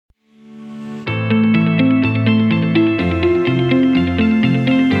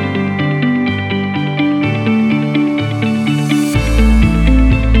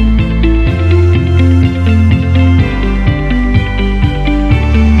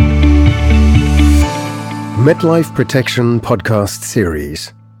MetLife Protection Podcast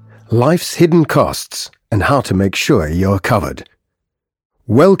Series, Life's Hidden Costs and How to Make Sure You're Covered.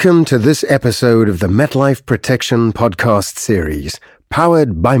 Welcome to this episode of the MetLife Protection Podcast Series,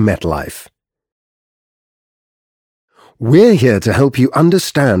 powered by MetLife. We're here to help you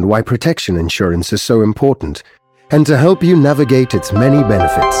understand why protection insurance is so important and to help you navigate its many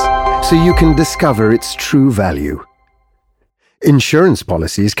benefits so you can discover its true value. Insurance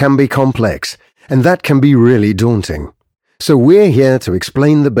policies can be complex, and that can be really daunting. So we're here to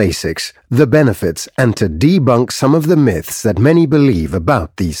explain the basics, the benefits, and to debunk some of the myths that many believe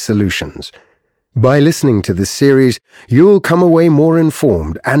about these solutions. By listening to this series, you'll come away more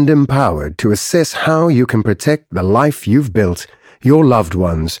informed and empowered to assess how you can protect the life you've built, your loved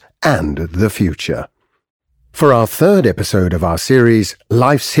ones, and the future. For our third episode of our series,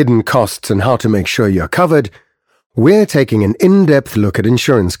 Life's Hidden Costs and How to Make Sure You're Covered, we're taking an in-depth look at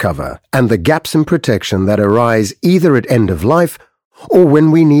insurance cover and the gaps in protection that arise either at end of life or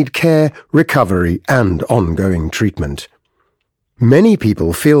when we need care, recovery, and ongoing treatment. Many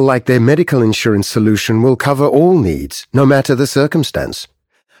people feel like their medical insurance solution will cover all needs, no matter the circumstance.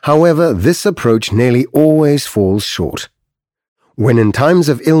 However, this approach nearly always falls short. When in times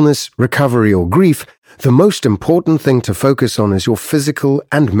of illness, recovery, or grief, the most important thing to focus on is your physical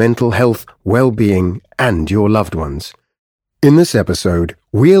and mental health, well-being, and your loved ones. In this episode,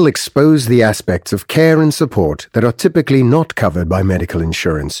 we'll expose the aspects of care and support that are typically not covered by medical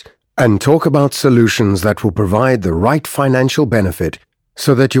insurance, and talk about solutions that will provide the right financial benefit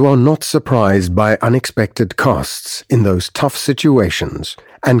so that you are not surprised by unexpected costs in those tough situations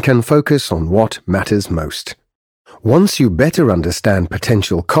and can focus on what matters most. Once you better understand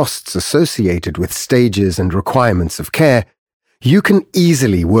potential costs associated with stages and requirements of care, you can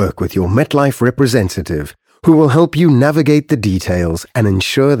easily work with your MetLife representative who will help you navigate the details and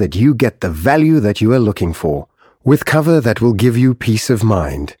ensure that you get the value that you are looking for, with cover that will give you peace of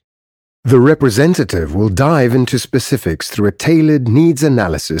mind. The representative will dive into specifics through a tailored needs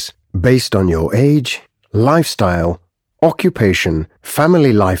analysis based on your age, lifestyle, occupation,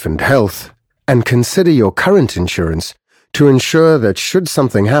 family life and health, and consider your current insurance to ensure that should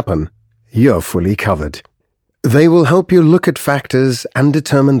something happen, you're fully covered. They will help you look at factors and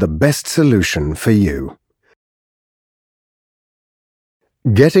determine the best solution for you.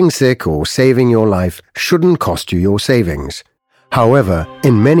 Getting sick or saving your life shouldn't cost you your savings. However,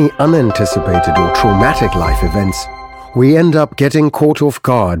 in many unanticipated or traumatic life events, we end up getting caught off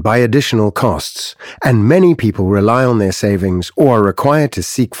guard by additional costs, and many people rely on their savings or are required to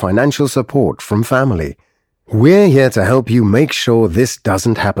seek financial support from family. We're here to help you make sure this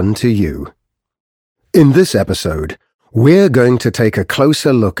doesn't happen to you. In this episode, we're going to take a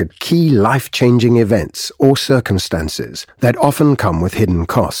closer look at key life-changing events or circumstances that often come with hidden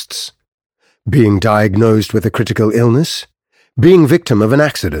costs. Being diagnosed with a critical illness, being victim of an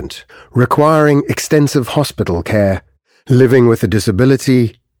accident, requiring extensive hospital care, living with a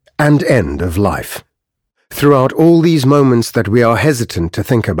disability, and end of life. Throughout all these moments that we are hesitant to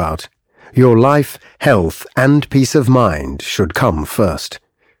think about, your life, health, and peace of mind should come first.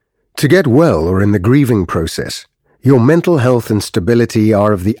 To get well or in the grieving process, your mental health and stability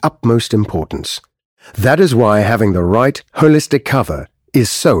are of the utmost importance. That is why having the right, holistic cover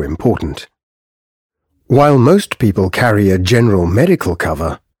is so important. While most people carry a general medical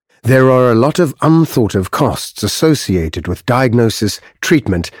cover, there are a lot of unthought-of costs associated with diagnosis,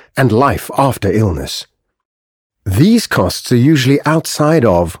 treatment, and life after illness. These costs are usually outside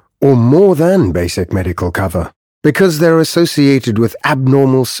of or more than basic medical cover because they're associated with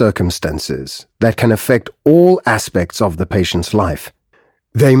abnormal circumstances that can affect all aspects of the patient's life.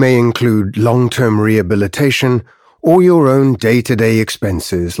 They may include long-term rehabilitation or your own day-to-day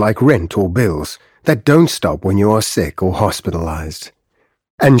expenses like rent or bills that don't stop when you are sick or hospitalized.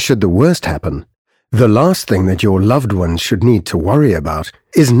 And should the worst happen, the last thing that your loved ones should need to worry about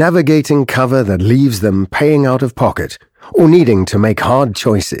is navigating cover that leaves them paying out of pocket or needing to make hard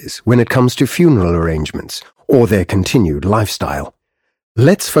choices when it comes to funeral arrangements or their continued lifestyle.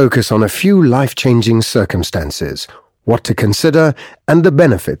 Let's focus on a few life-changing circumstances, what to consider, and the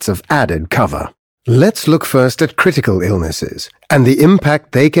benefits of added cover. Let's look first at critical illnesses and the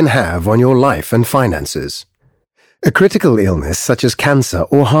impact they can have on your life and finances. A critical illness such as cancer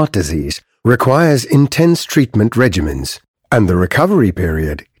or heart disease requires intense treatment regimens, and the recovery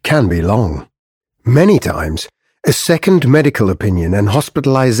period can be long. Many times, a second medical opinion and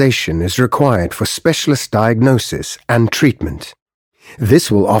hospitalization is required for specialist diagnosis and treatment. This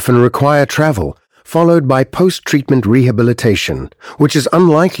will often require travel, followed by post-treatment rehabilitation, which is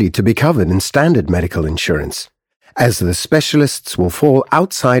unlikely to be covered in standard medical insurance, as the specialists will fall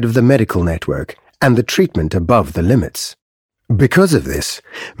outside of the medical network and the treatment above the limits. Because of this,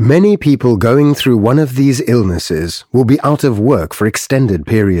 many people going through one of these illnesses will be out of work for extended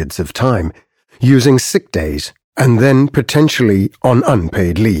periods of time, using sick days, and then potentially on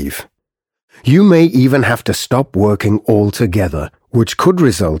unpaid leave. You may even have to stop working altogether, which could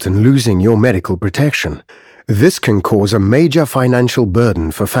result in losing your medical protection. This can cause a major financial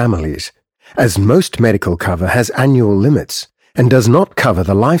burden for families, as most medical cover has annual limits and does not cover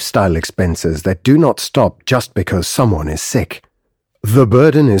the lifestyle expenses that do not stop just because someone is sick. The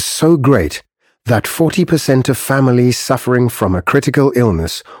burden is so great that 40% of families suffering from a critical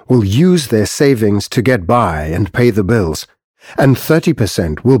illness will use their savings to get by and pay the bills, and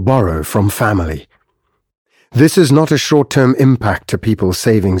 30% will borrow from family. This is not a short-term impact to people's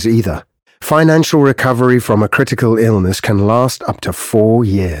savings either. Financial recovery from a critical illness can last up to 4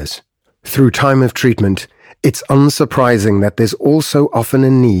 years. Through time of treatment, it's unsurprising that there's also often a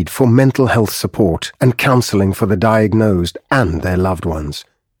need for mental health support and counseling for the diagnosed and their loved ones.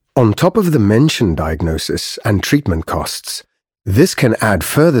 On top of the mentioned diagnosis and treatment costs, this can add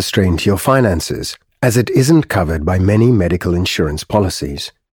further strain to your finances, as it isn't covered by many medical insurance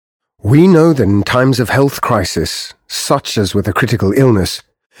policies. We know that in times of health crisis, such as with a critical illness,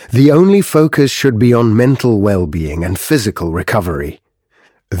 the only focus should be on mental well-being and physical recovery.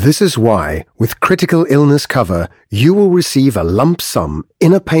 This is why, with critical illness cover, you will receive a lump sum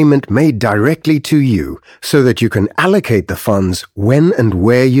in a payment made directly to you so that you can allocate the funds when and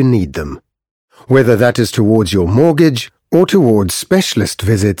where you need them. Whether that is towards your mortgage or towards specialist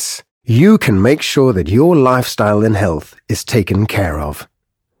visits, you can make sure that your lifestyle and health is taken care of.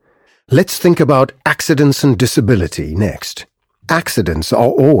 Let's think about accidents and disability next. Accidents are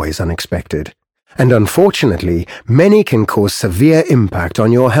always unexpected, and unfortunately, many can cause severe impact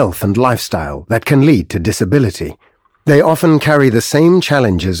on your health and lifestyle that can lead to disability. They often carry the same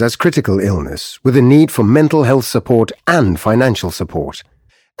challenges as critical illness, with a need for mental health support and financial support.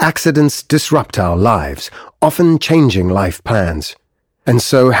 Accidents disrupt our lives, often changing life plans. And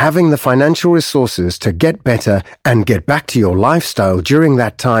so having the financial resources to get better and get back to your lifestyle during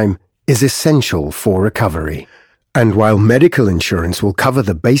that time is essential for recovery. And while medical insurance will cover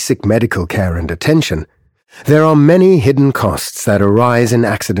the basic medical care and attention, there are many hidden costs that arise in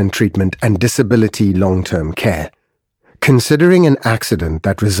accident treatment and disability long-term care. Considering an accident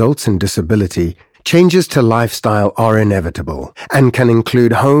that results in disability, changes to lifestyle are inevitable and can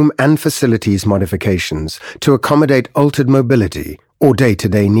include home and facilities modifications to accommodate altered mobility or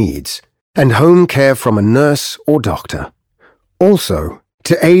day-to-day needs, and home care from a nurse or doctor. Also,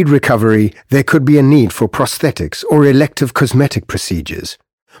 to aid recovery, there could be a need for prosthetics or elective cosmetic procedures,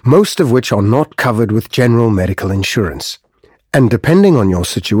 most of which are not covered with general medical insurance. And depending on your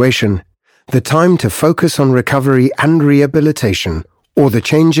situation, the time to focus on recovery and rehabilitation, or the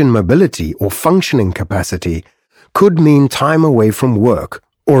change in mobility or functioning capacity, could mean time away from work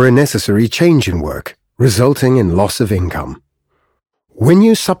or a necessary change in work, resulting in loss of income. When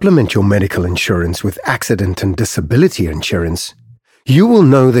you supplement your medical insurance with accident and disability insurance, you will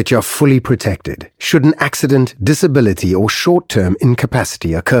know that you're fully protected should an accident, disability, or short-term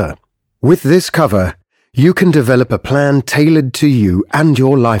incapacity occur. With this cover, you can develop a plan tailored to you and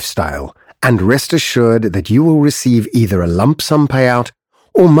your lifestyle, and rest assured that you will receive either a lump sum payout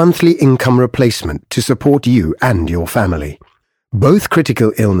or monthly income replacement to support you and your family. Both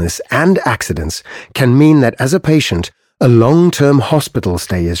critical illness and accidents can mean that as a patient, a long-term hospital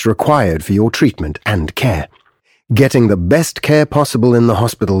stay is required for your treatment and care. Getting the best care possible in the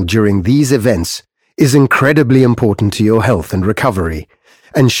hospital during these events is incredibly important to your health and recovery,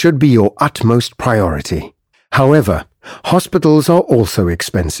 and should be your utmost priority. However, hospitals are also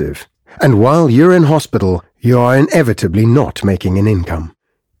expensive, and while you're in hospital, you are inevitably not making an income.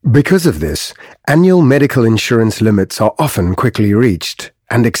 Because of this, annual medical insurance limits are often quickly reached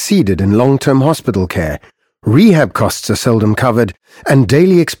and exceeded in long-term hospital care. Rehab costs are seldom covered, and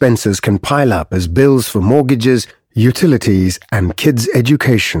daily expenses can pile up as bills for mortgages, utilities, and kids'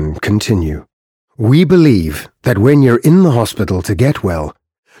 education continue. We believe that when you're in the hospital to get well,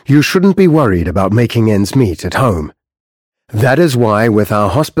 you shouldn't be worried about making ends meet at home. That is why with our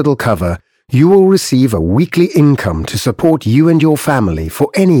hospital cover, you will receive a weekly income to support you and your family for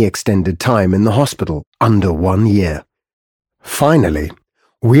any extended time in the hospital under 1 year. Finally,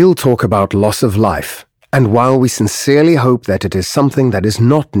 we'll talk about loss of life, and while we sincerely hope that it is something that is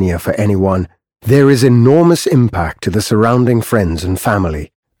not near for anyone, there is enormous impact to the surrounding friends and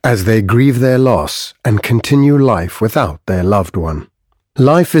family as they grieve their loss and continue life without their loved one.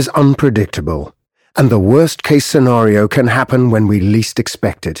 Life is unpredictable, and the worst-case scenario can happen when we least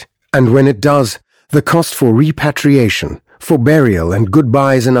expect it. And when it does, the cost for repatriation, for burial and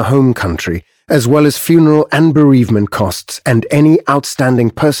goodbyes in a home country, as well as funeral and bereavement costs and any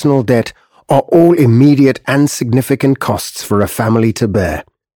outstanding personal debt, are all immediate and significant costs for a family to bear.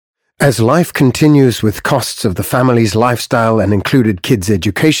 As life continues with costs of the family's lifestyle and included kids'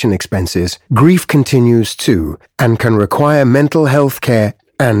 education expenses, grief continues too and can require mental health care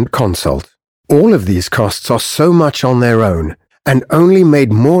and consult. All of these costs are so much on their own and only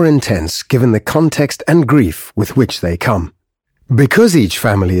made more intense given the context and grief with which they come. Because each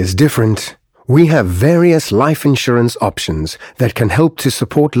family is different, we have various life insurance options that can help to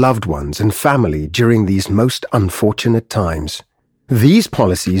support loved ones and family during these most unfortunate times. These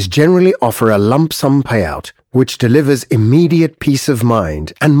policies generally offer a lump sum payout, which delivers immediate peace of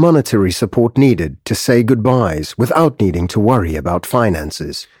mind and monetary support needed to say goodbyes without needing to worry about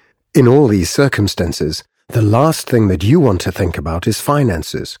finances. In all these circumstances, the last thing that you want to think about is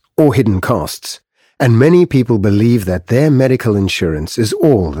finances or hidden costs, and many people believe that their medical insurance is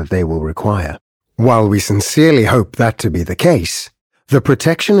all that they will require. While we sincerely hope that to be the case, the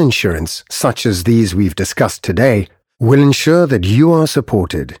protection insurance, such as these we've discussed today, will ensure that you are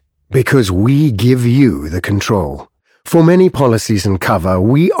supported because we give you the control. For many policies and cover,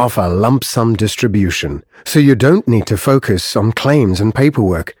 we offer lump sum distribution, so you don't need to focus on claims and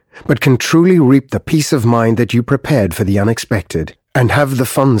paperwork, but can truly reap the peace of mind that you prepared for the unexpected and have the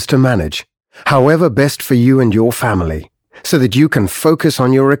funds to manage, however best for you and your family, so that you can focus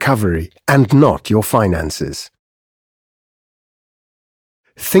on your recovery and not your finances.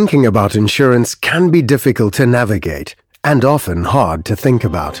 Thinking about insurance can be difficult to navigate and often hard to think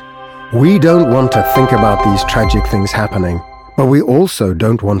about. We don't want to think about these tragic things happening, but we also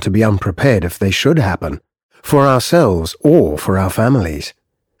don't want to be unprepared if they should happen, for ourselves or for our families.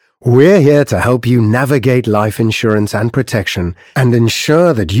 We're here to help you navigate life insurance and protection and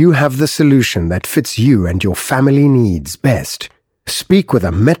ensure that you have the solution that fits you and your family needs best. Speak with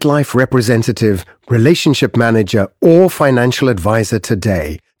a MetLife representative, relationship manager, or financial advisor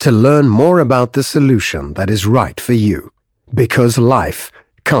today to learn more about the solution that is right for you. Because life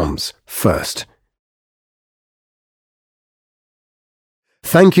comes first.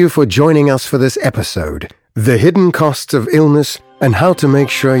 Thank you for joining us for this episode, The Hidden Costs of Illness and How to Make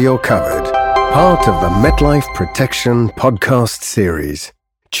Sure You're Covered, part of the MetLife Protection podcast series.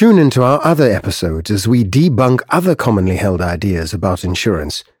 Tune into our other episodes as we debunk other commonly held ideas about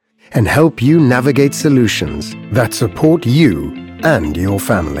insurance and help you navigate solutions that support you and your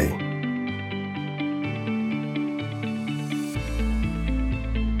family.